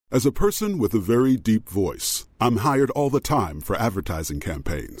As a person with a very deep voice, I'm hired all the time for advertising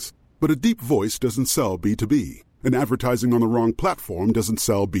campaigns. But a deep voice doesn't sell B2B, and advertising on the wrong platform doesn't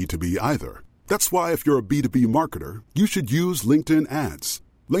sell B2B either. That's why if you're a B2B marketer, you should use LinkedIn ads.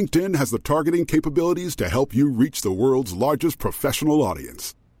 LinkedIn has the targeting capabilities to help you reach the world's largest professional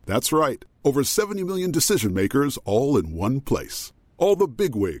audience. That's right, over 70 million decision makers all in one place. All the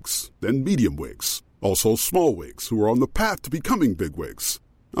big wigs, then medium wigs, also small wigs who are on the path to becoming big wigs.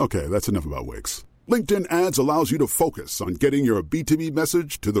 Okay, that's enough about wigs. LinkedIn ads allows you to focus on getting your B2B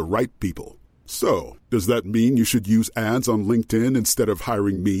message to the right people. So, does that mean you should use ads on LinkedIn instead of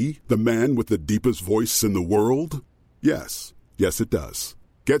hiring me, the man with the deepest voice in the world? Yes. Yes, it does.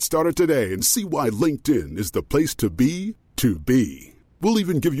 Get started today and see why LinkedIn is the place to be to be. We'll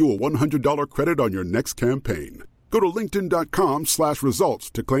even give you a $100 credit on your next campaign. Go to linkedin.com/results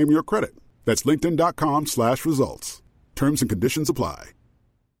to claim your credit. That's linkedin.com/results. Terms and conditions apply.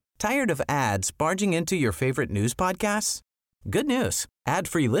 Tired of ads barging into your favorite news podcasts? Good news.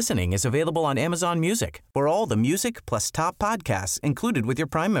 Ad-free listening is available on Amazon Music for all the music plus top podcasts included with your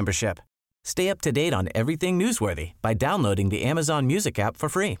Prime membership. Stay up to date on everything newsworthy by downloading the Amazon Music app for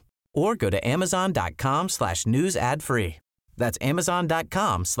free or go to amazon.com/news ad free. That's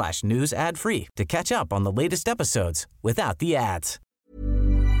amazon.com/news ad free to catch up on the latest episodes without the ads.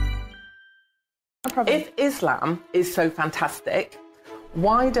 If Islam is so fantastic,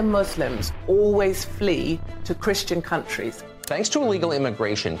 why do Muslims always flee to Christian countries? Thanks to illegal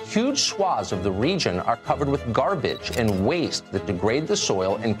immigration, huge swaths of the region are covered with garbage and waste that degrade the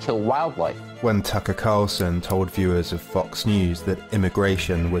soil and kill wildlife. When Tucker Carlson told viewers of Fox News that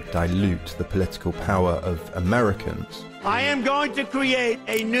immigration would dilute the political power of Americans, I am going to create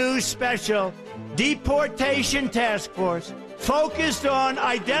a new special deportation task force focused on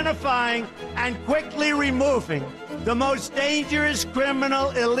identifying and quickly removing the most dangerous criminal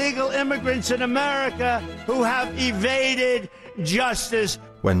illegal immigrants in America who have evaded justice.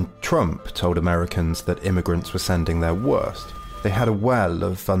 When Trump told Americans that immigrants were sending their worst, they had a well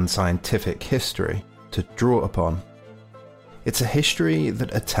of unscientific history to draw upon. It's a history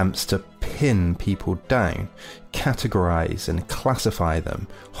that attempts to pin people down, categorize and classify them,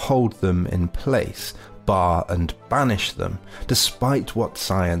 hold them in place, bar and banish them, despite what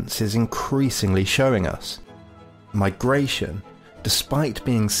science is increasingly showing us. Migration, despite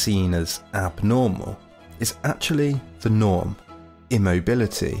being seen as abnormal, is actually the norm.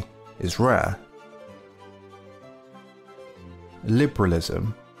 Immobility is rare.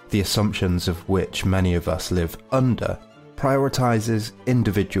 Liberalism, the assumptions of which many of us live under, prioritizes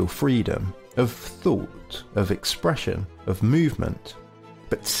individual freedom of thought, of expression, of movement.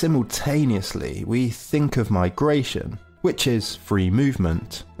 But simultaneously, we think of migration, which is free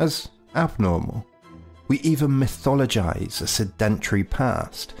movement, as abnormal. We even mythologize a sedentary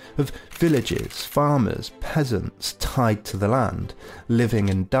past of villages, farmers, peasants tied to the land, living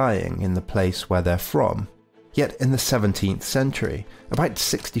and dying in the place where they're from. Yet in the 17th century, about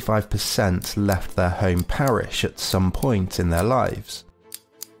 65% left their home parish at some point in their lives.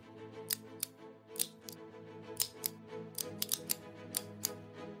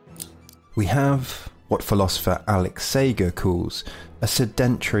 We have what philosopher Alex Sager calls a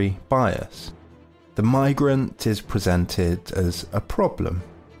sedentary bias. The migrant is presented as a problem,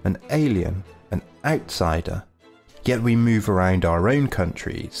 an alien, an outsider. Yet we move around our own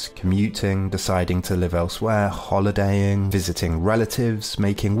countries, commuting, deciding to live elsewhere, holidaying, visiting relatives,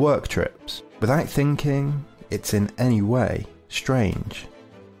 making work trips, without thinking it's in any way strange.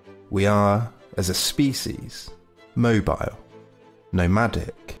 We are, as a species, mobile,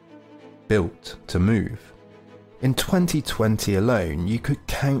 nomadic, built to move. In 2020 alone, you could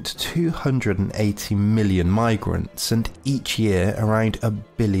count 280 million migrants and each year around 1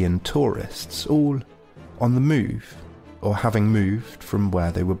 billion tourists, all on the move, or having moved from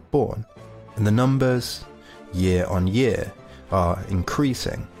where they were born. And the numbers, year on year, are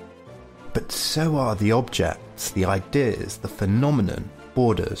increasing. But so are the objects, the ideas, the phenomenon,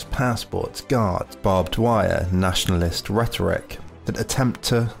 borders, passports, guards, barbed wire, nationalist rhetoric that attempt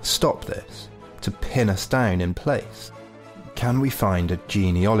to stop this, to pin us down in place. Can we find a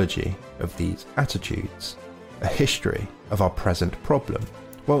genealogy of these attitudes, a history of our present problem?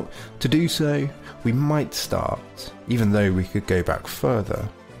 Well, to do so, we might start, even though we could go back further,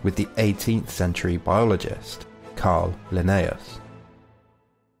 with the 18th century biologist, Carl Linnaeus.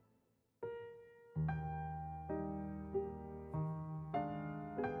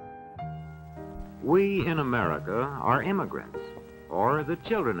 We in America are immigrants, or the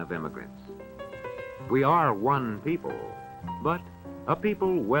children of immigrants. We are one people, but a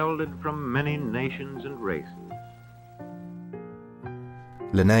people welded from many nations and races.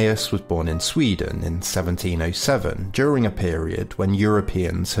 Linnaeus was born in Sweden in 1707, during a period when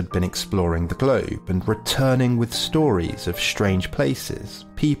Europeans had been exploring the globe and returning with stories of strange places,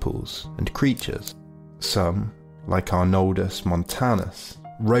 peoples, and creatures. Some, like Arnoldus Montanus,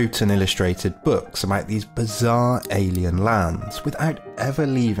 wrote and illustrated books about these bizarre alien lands without ever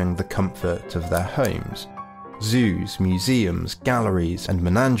leaving the comfort of their homes. Zoos, museums, galleries, and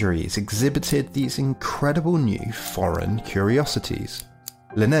menageries exhibited these incredible new foreign curiosities.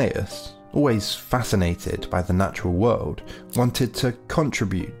 Linnaeus, always fascinated by the natural world, wanted to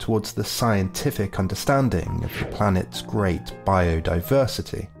contribute towards the scientific understanding of the planet's great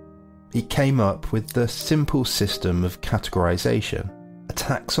biodiversity. He came up with the simple system of categorization, a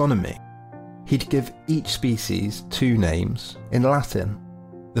taxonomy. He'd give each species two names in Latin.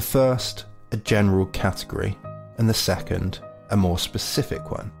 The first, a general category, and the second, a more specific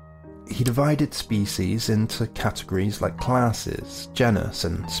one. He divided species into categories like classes, genus,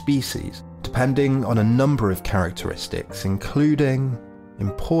 and species, depending on a number of characteristics, including,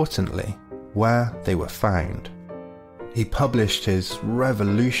 importantly, where they were found. He published his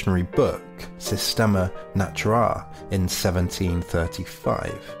revolutionary book, Systema Naturae, in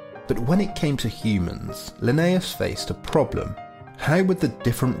 1735. But when it came to humans, Linnaeus faced a problem. How would the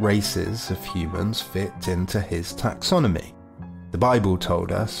different races of humans fit into his taxonomy? The Bible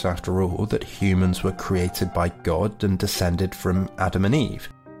told us, after all, that humans were created by God and descended from Adam and Eve.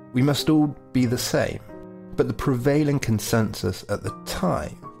 We must all be the same. But the prevailing consensus at the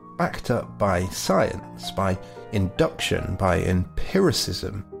time, backed up by science, by induction, by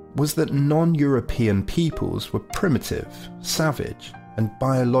empiricism, was that non-European peoples were primitive, savage, and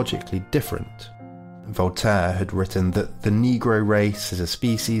biologically different. Voltaire had written that the Negro race is a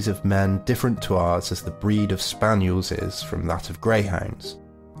species of men different to ours as the breed of spaniels is from that of greyhounds.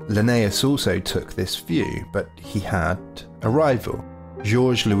 Linnaeus also took this view, but he had a rival,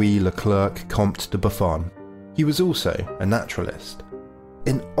 Georges-Louis Leclerc Comte de Buffon. He was also a naturalist.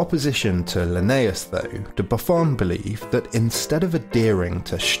 In opposition to Linnaeus, though, de Buffon believed that instead of adhering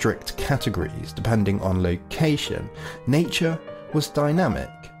to strict categories depending on location, nature was dynamic,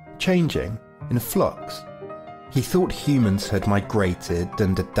 changing, in flux. He thought humans had migrated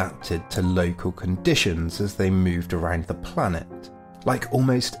and adapted to local conditions as they moved around the planet. Like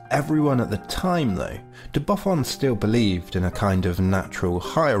almost everyone at the time, though, de Buffon still believed in a kind of natural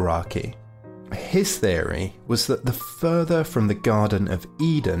hierarchy. His theory was that the further from the Garden of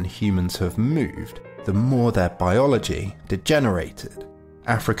Eden humans have moved, the more their biology degenerated.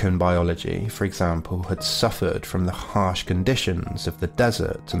 African biology, for example, had suffered from the harsh conditions of the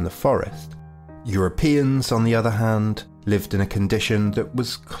desert and the forest. Europeans, on the other hand, lived in a condition that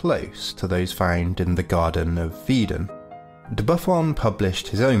was close to those found in the Garden of Eden. De Buffon published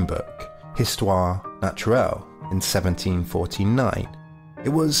his own book, Histoire Naturelle, in 1749. It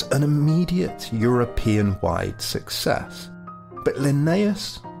was an immediate European-wide success. But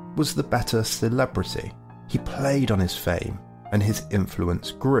Linnaeus was the better celebrity. He played on his fame, and his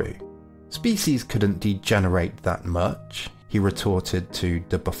influence grew. Species couldn't degenerate that much, he retorted to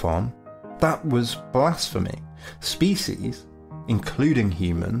de Buffon. That was blasphemy. Species, including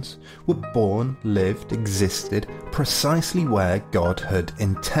humans, were born, lived, existed precisely where God had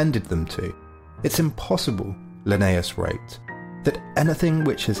intended them to. It's impossible, Linnaeus wrote, that anything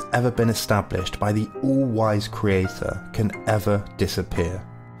which has ever been established by the all-wise Creator can ever disappear.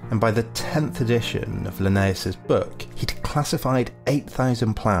 And by the 10th edition of Linnaeus's book, he'd classified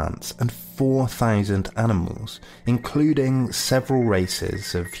 8,000 plants and 4,000 animals, including several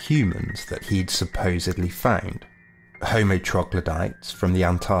races of humans that he'd supposedly found. Homo troglodytes from the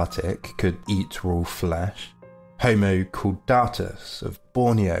Antarctic could eat raw flesh. Homo caudatus of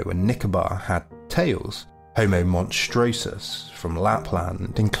Borneo and Nicobar had tails. Homo monstrosus from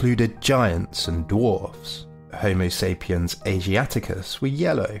Lapland included giants and dwarfs. Homo sapiens asiaticus were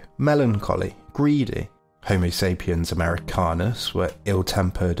yellow, melancholy, greedy. Homo sapiens americanus were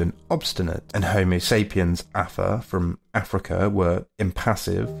ill-tempered and obstinate, and Homo sapiens afa from Africa were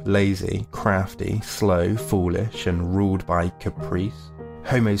impassive, lazy, crafty, slow, foolish, and ruled by caprice.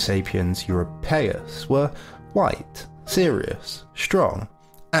 Homo sapiens europaeus were white, serious, strong,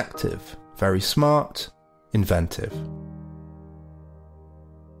 active, very smart, inventive.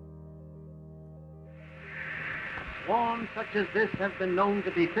 Swarms such as this have been known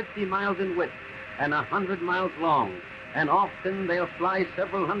to be 50 miles in width and 100 miles long, and often they'll fly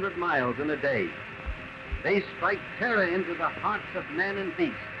several hundred miles in a day. They strike terror into the hearts of man and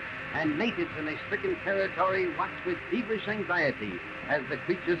beast, and natives in a stricken territory watch with feverish anxiety as the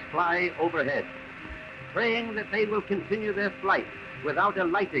creatures fly overhead, praying that they will continue their flight without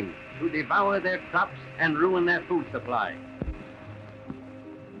alighting to devour their crops and ruin their food supply.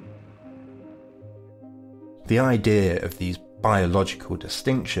 The idea of these biological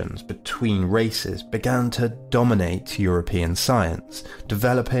distinctions between races began to dominate European science,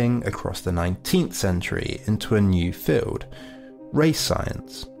 developing across the 19th century into a new field, race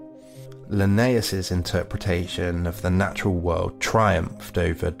science. Linnaeus's interpretation of the natural world triumphed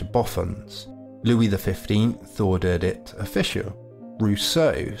over de Boffon's. Louis XV ordered it official.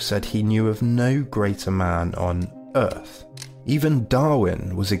 Rousseau said he knew of no greater man on earth. Even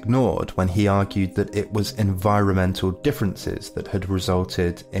Darwin was ignored when he argued that it was environmental differences that had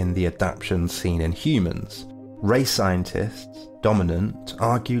resulted in the adaptations seen in humans. Race scientists, dominant,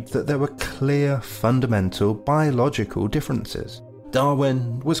 argued that there were clear fundamental biological differences.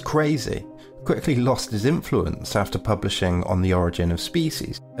 Darwin was crazy, quickly lost his influence after publishing On the Origin of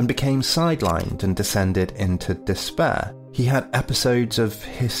Species, and became sidelined and descended into despair. He had episodes of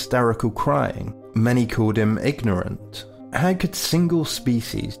hysterical crying. Many called him ignorant. How could single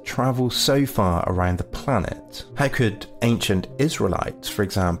species travel so far around the planet? How could ancient Israelites, for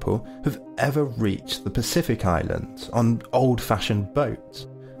example, have ever reached the Pacific Islands on old-fashioned boats?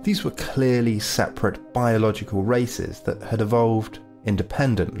 These were clearly separate biological races that had evolved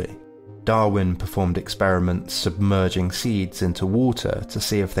independently. Darwin performed experiments submerging seeds into water to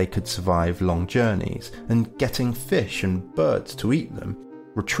see if they could survive long journeys, and getting fish and birds to eat them,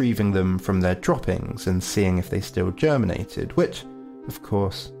 retrieving them from their droppings and seeing if they still germinated, which, of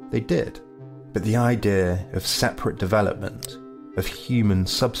course, they did. But the idea of separate development, of human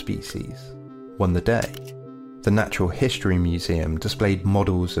subspecies, won the day. The Natural History Museum displayed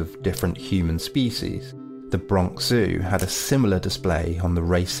models of different human species. The Bronx Zoo had a similar display on the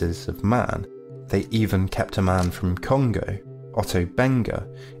races of man. They even kept a man from Congo, Otto Benga,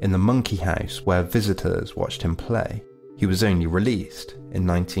 in the monkey house where visitors watched him play. He was only released in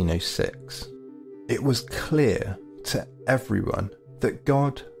 1906. It was clear to everyone that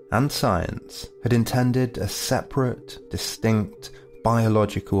God and science had intended a separate, distinct,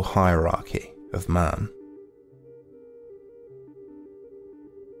 biological hierarchy of man.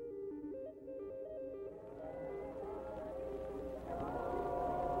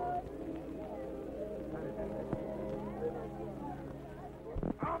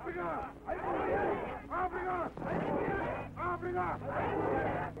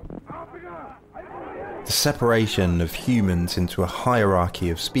 The separation of humans into a hierarchy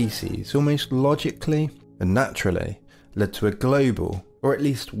of species almost logically and naturally led to a global, or at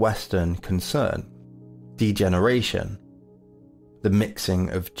least Western, concern: degeneration. The mixing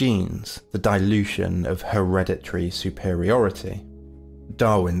of genes, the dilution of hereditary superiority.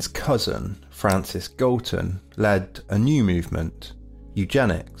 Darwin's cousin, Francis Galton, led a new movement,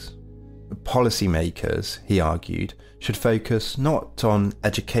 eugenics. Policymakers, he argued, should focus not on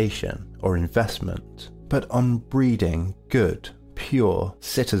education or investment, but on breeding good, pure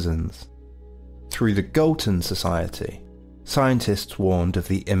citizens. Through the Galton Society, scientists warned of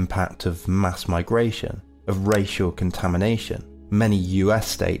the impact of mass migration, of racial contamination. Many US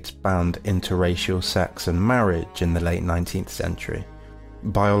states banned interracial sex and marriage in the late 19th century.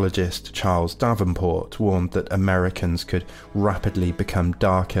 Biologist Charles Davenport warned that Americans could rapidly become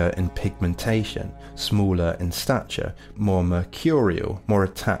darker in pigmentation, smaller in stature, more mercurial, more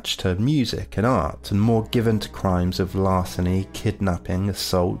attached to music and art, and more given to crimes of larceny, kidnapping,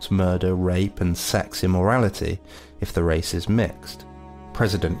 assault, murder, rape, and sex immorality if the race is mixed.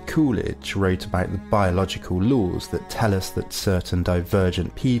 President Coolidge wrote about the biological laws that tell us that certain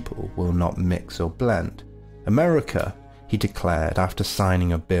divergent people will not mix or blend. America, he declared after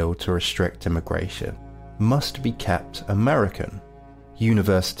signing a bill to restrict immigration, must be kept American.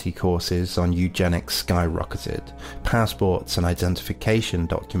 University courses on eugenics skyrocketed. Passports and identification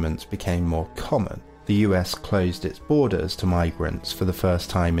documents became more common. The US closed its borders to migrants for the first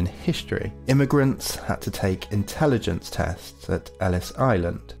time in history. Immigrants had to take intelligence tests at Ellis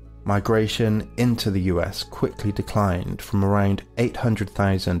Island. Migration into the US quickly declined from around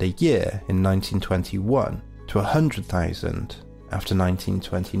 800,000 a year in 1921 to 100,000 after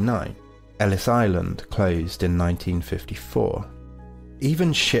 1929. Ellis Island closed in 1954.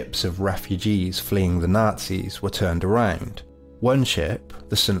 Even ships of refugees fleeing the Nazis were turned around. One ship,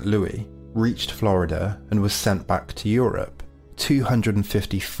 the St. Louis, reached Florida and was sent back to Europe.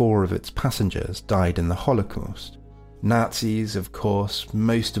 254 of its passengers died in the Holocaust. Nazis, of course,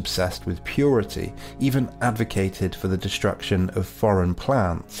 most obsessed with purity, even advocated for the destruction of foreign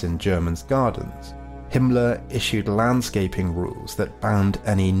plants in Germans' gardens. Himmler issued landscaping rules that banned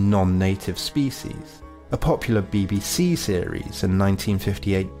any non-native species. A popular BBC series and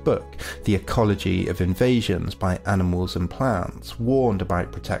 1958 book, The Ecology of Invasions by Animals and Plants, warned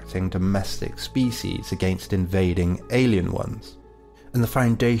about protecting domestic species against invading alien ones. And the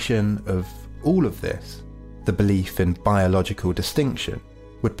foundation of all of this The belief in biological distinction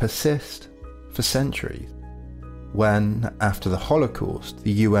would persist for centuries. When, after the Holocaust,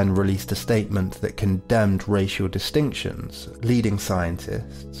 the UN released a statement that condemned racial distinctions, leading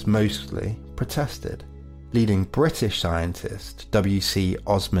scientists mostly protested. Leading British scientist W.C.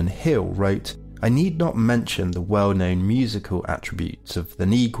 Osman Hill wrote, "I need not mention the well-known musical attributes of the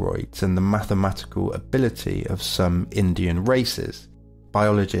Negroids and the mathematical ability of some Indian races."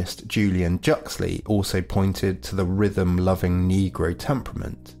 Biologist Julian Juxley also pointed to the rhythm-loving Negro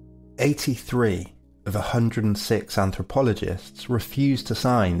temperament. 83 of 106 anthropologists refused to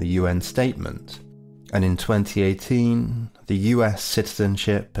sign the UN statement, and in 2018, the US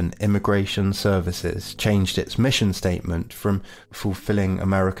Citizenship and Immigration Services changed its mission statement from fulfilling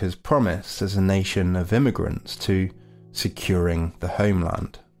America's promise as a nation of immigrants to securing the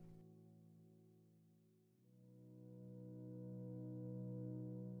homeland.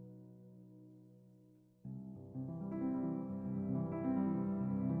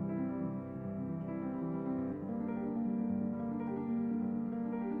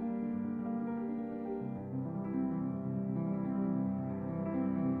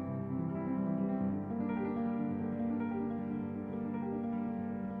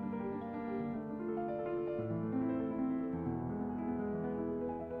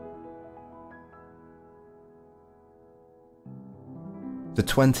 The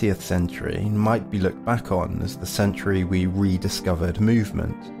 20th century might be looked back on as the century we rediscovered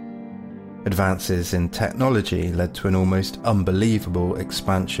movement. Advances in technology led to an almost unbelievable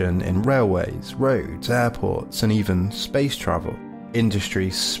expansion in railways, roads, airports, and even space travel.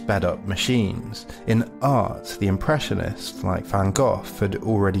 Industry sped up machines. In art, the Impressionists like Van Gogh had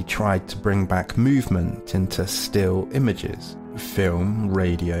already tried to bring back movement into still images. Film,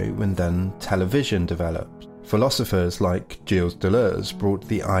 radio, and then television developed. Philosophers like Gilles Deleuze brought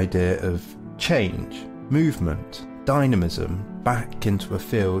the idea of change, movement, dynamism back into a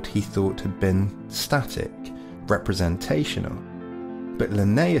field he thought had been static, representational. But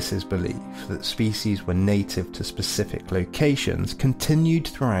Linnaeus's belief that species were native to specific locations continued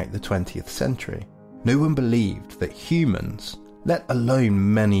throughout the 20th century. No one believed that humans, let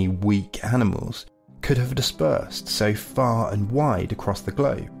alone many weak animals, could have dispersed so far and wide across the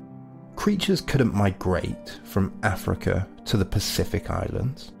globe. Creatures couldn't migrate from Africa to the Pacific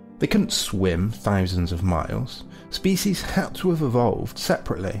Islands. They couldn't swim thousands of miles. Species had to have evolved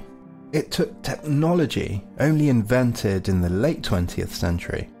separately. It took technology, only invented in the late 20th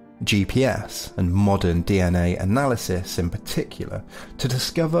century, GPS and modern DNA analysis in particular, to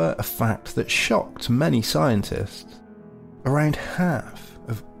discover a fact that shocked many scientists. Around half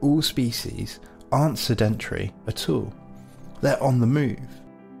of all species aren't sedentary at all. They're on the move.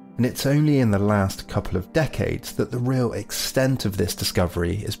 And it's only in the last couple of decades that the real extent of this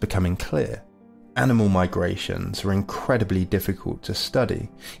discovery is becoming clear. Animal migrations are incredibly difficult to study.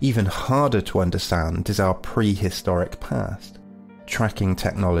 Even harder to understand is our prehistoric past. Tracking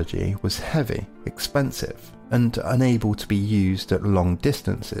technology was heavy, expensive, and unable to be used at long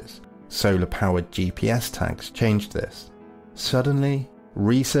distances. Solar-powered GPS tags changed this. Suddenly,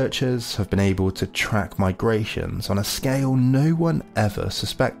 researchers have been able to track migrations on a scale no one ever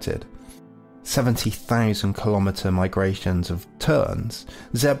suspected. 70,000 kilometre migrations of terns,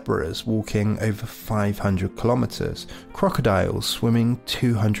 zebras walking over 500 kilometres, crocodiles swimming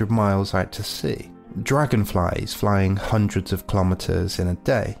 200 miles out to sea, dragonflies flying hundreds of kilometres in a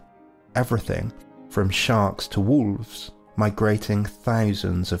day. Everything from sharks to wolves migrating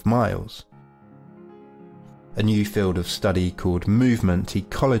thousands of miles. A new field of study called movement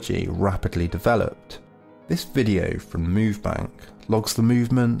ecology rapidly developed. This video from MoveBank logs the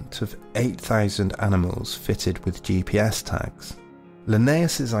movement of 8,000 animals fitted with GPS tags.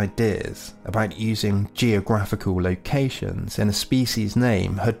 Linnaeus's ideas about using geographical locations in a species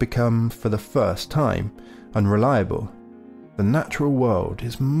name had become, for the first time, unreliable. The natural world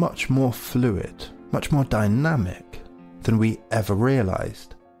is much more fluid, much more dynamic than we ever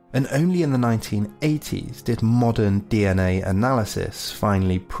realised. And only in the 1980s did modern DNA analysis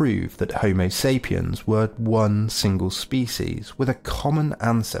finally prove that Homo sapiens were one single species with a common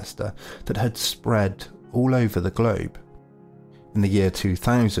ancestor that had spread all over the globe. In the year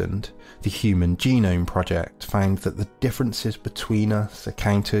 2000, the Human Genome Project found that the differences between us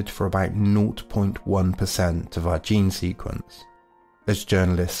accounted for about 0.1% of our gene sequence. As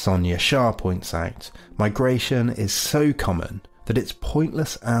journalist Sonia Shah points out, migration is so common that it's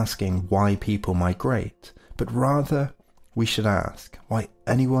pointless asking why people migrate, but rather we should ask why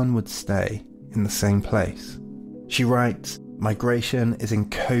anyone would stay in the same place. She writes, "Migration is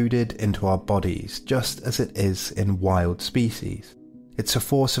encoded into our bodies just as it is in wild species. It's a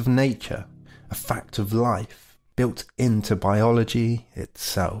force of nature, a fact of life, built into biology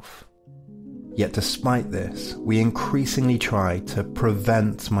itself. Yet despite this, we increasingly try to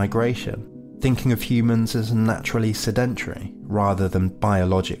prevent migration, thinking of humans as naturally sedentary rather than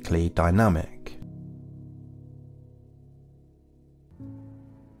biologically dynamic.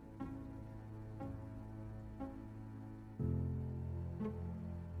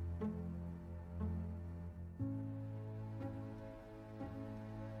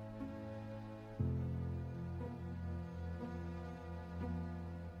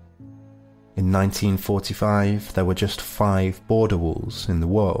 In 1945, there were just 5 border walls in the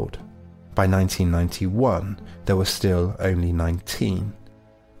world. By 1991, there were still only 19.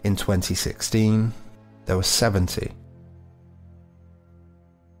 In 2016, there were 70.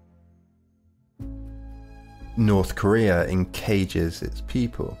 North Korea encages its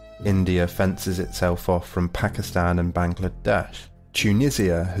people. India fences itself off from Pakistan and Bangladesh.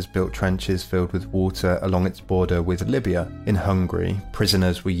 Tunisia has built trenches filled with water along its border with Libya. In Hungary,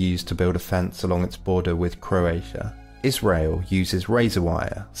 prisoners were used to build a fence along its border with Croatia. Israel uses razor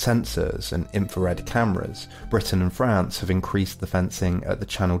wire, sensors and infrared cameras. Britain and France have increased the fencing at the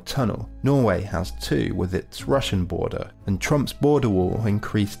Channel Tunnel. Norway has too with its Russian border, and Trump's border wall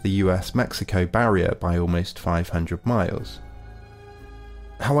increased the US-Mexico barrier by almost 500 miles.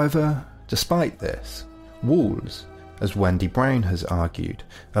 However, despite this, walls, as Wendy Brown has argued,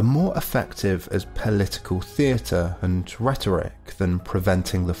 are more effective as political theatre and rhetoric than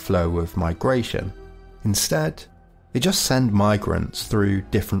preventing the flow of migration. Instead, they just send migrants through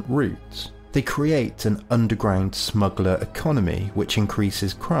different routes. They create an underground smuggler economy which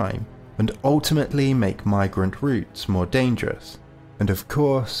increases crime, and ultimately make migrant routes more dangerous. And of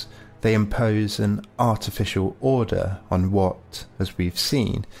course, they impose an artificial order on what, as we've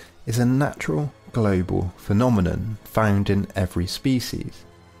seen, is a natural global phenomenon found in every species.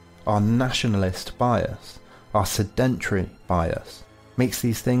 Our nationalist bias, our sedentary bias, makes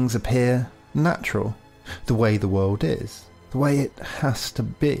these things appear natural, the way the world is, the way it has to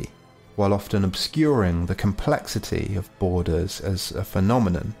be, while often obscuring the complexity of borders as a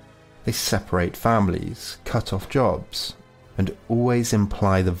phenomenon. They separate families, cut off jobs, and always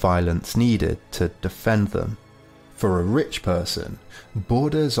imply the violence needed to defend them. For a rich person,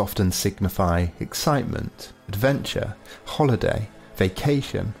 borders often signify excitement, adventure, holiday,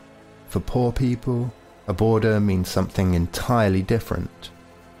 vacation. For poor people, a border means something entirely different.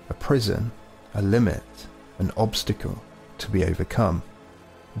 A prison, a limit, an obstacle to be overcome.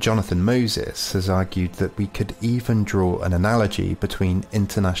 Jonathan Moses has argued that we could even draw an analogy between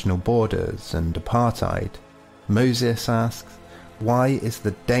international borders and apartheid. Moses asks, why is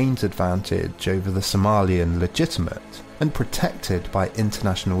the Danes' advantage over the Somalian legitimate and protected by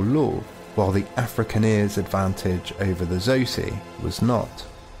international law, while the Afrikaneers' advantage over the Zosi was not?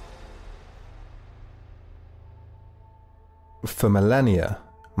 For millennia,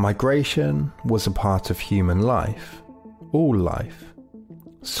 migration was a part of human life, all life,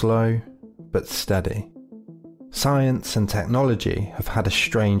 slow but steady. Science and technology have had a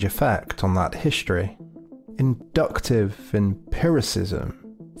strange effect on that history. Inductive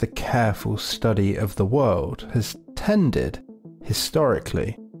empiricism, the careful study of the world, has tended,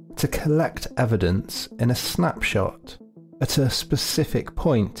 historically, to collect evidence in a snapshot at a specific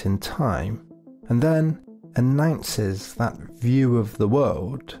point in time, and then announces that view of the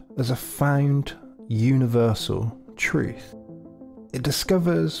world as a found universal truth. It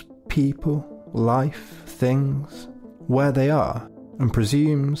discovers people, life, things, where they are, and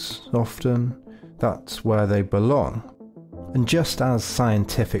presumes, often, that's where they belong. And just as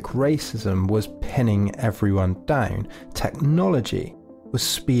scientific racism was pinning everyone down, technology was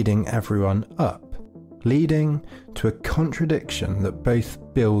speeding everyone up, leading to a contradiction that both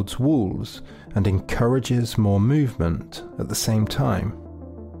builds walls and encourages more movement at the same time.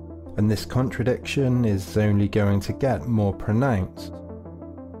 And this contradiction is only going to get more pronounced.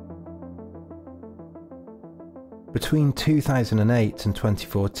 Between 2008 and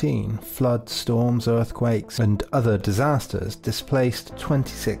 2014, floods, storms, earthquakes, and other disasters displaced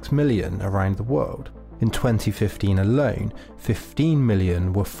 26 million around the world. In 2015 alone, 15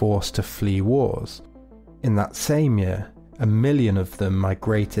 million were forced to flee wars. In that same year, 1 million of them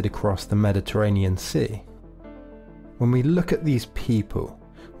migrated across the Mediterranean Sea. When we look at these people,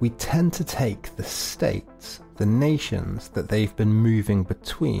 we tend to take the states, the nations that they've been moving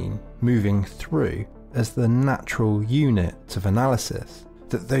between, moving through, as the natural unit of analysis,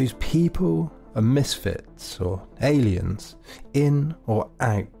 that those people are misfits or aliens, in or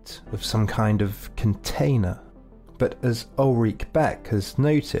out of some kind of container. But as Ulrich Beck has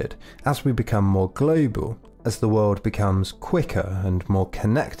noted, as we become more global, As the world becomes quicker and more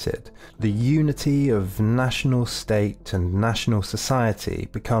connected, the unity of national state and national society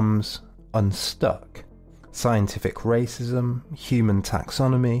becomes unstuck. Scientific racism, human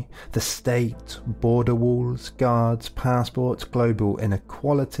taxonomy, the state, border walls, guards, passports, global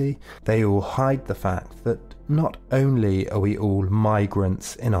inequality, they all hide the fact that not only are we all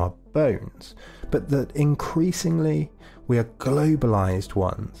migrants in our bones, but that increasingly we are globalized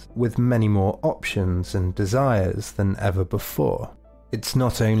ones with many more options and desires than ever before. It's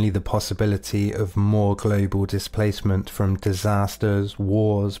not only the possibility of more global displacement from disasters,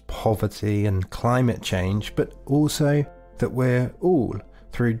 wars, poverty and climate change, but also that we're all,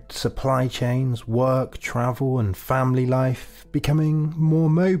 through supply chains, work, travel and family life, becoming more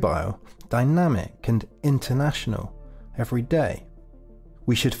mobile, dynamic and international every day.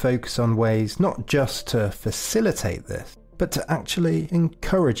 We should focus on ways not just to facilitate this, but to actually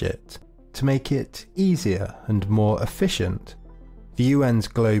encourage it, to make it easier and more efficient. The UN's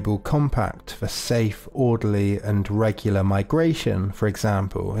Global Compact for Safe, Orderly and Regular Migration, for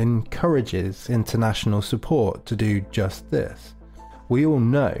example, encourages international support to do just this. We all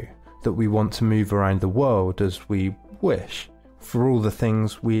know that we want to move around the world as we wish, for all the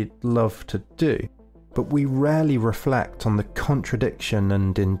things we'd love to do, but we rarely reflect on the contradiction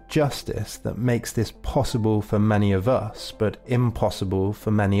and injustice that makes this possible for many of us, but impossible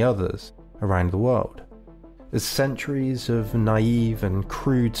for many others around the world. As centuries of naive and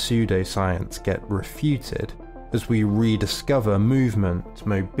crude pseudoscience get refuted, as we rediscover movement,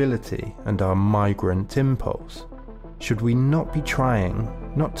 mobility, and our migrant impulse, should we not be trying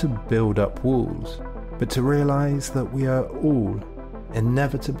not to build up walls, but to realize that we are all,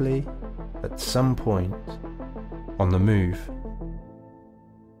 inevitably, at some point, on the move?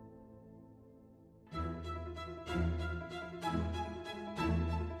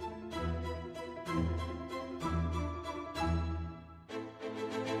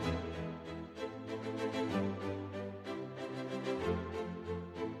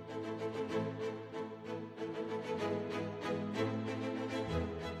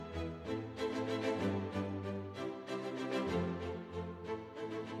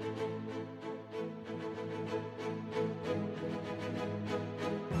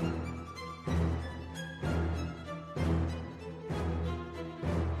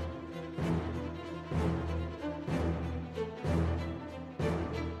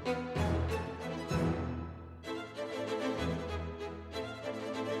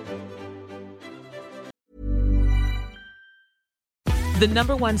 The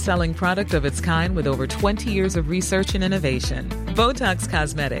number one selling product of its kind with over 20 years of research and innovation. Botox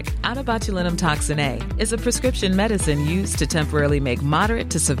Cosmetic, out of botulinum toxin A, is a prescription medicine used to temporarily make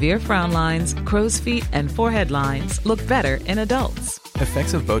moderate to severe frown lines, crow's feet, and forehead lines look better in adults.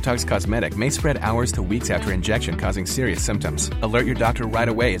 Effects of Botox Cosmetic may spread hours to weeks after injection, causing serious symptoms. Alert your doctor right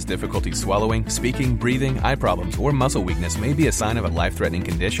away as difficulty swallowing, speaking, breathing, eye problems, or muscle weakness may be a sign of a life-threatening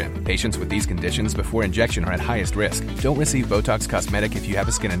condition. Patients with these conditions before injection are at highest risk. Don't receive Botox Cosmetic if you have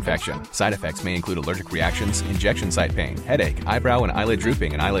a skin infection. Side effects may include allergic reactions, injection site pain, headache, eyebrow and eyelid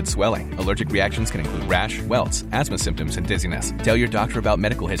drooping, and eyelid swelling. Allergic reactions can include rash, welts, asthma symptoms, and dizziness. Tell your doctor about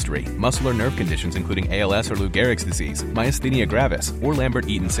medical history, muscle or nerve conditions including ALS or Lou Gehrig's disease, myasthenia gravis, or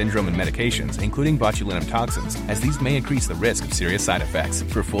Lambert-Eaton syndrome and medications, including botulinum toxins, as these may increase the risk of serious side effects.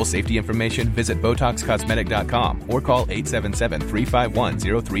 For full safety information, visit BotoxCosmetic.com or call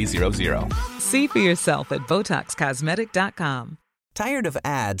 877-351-0300. See for yourself at BotoxCosmetic.com. Tired of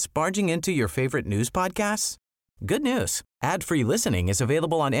ads barging into your favorite news podcasts? Good news. Ad-free listening is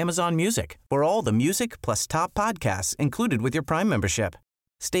available on Amazon Music for all the music plus top podcasts included with your Prime membership.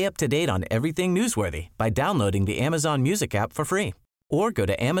 Stay up to date on everything newsworthy by downloading the Amazon Music app for free or go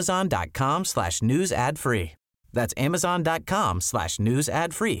to amazon.com/news ad free. That's amazon.com/news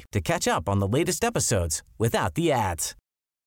ad free to catch up on the latest episodes without the ads.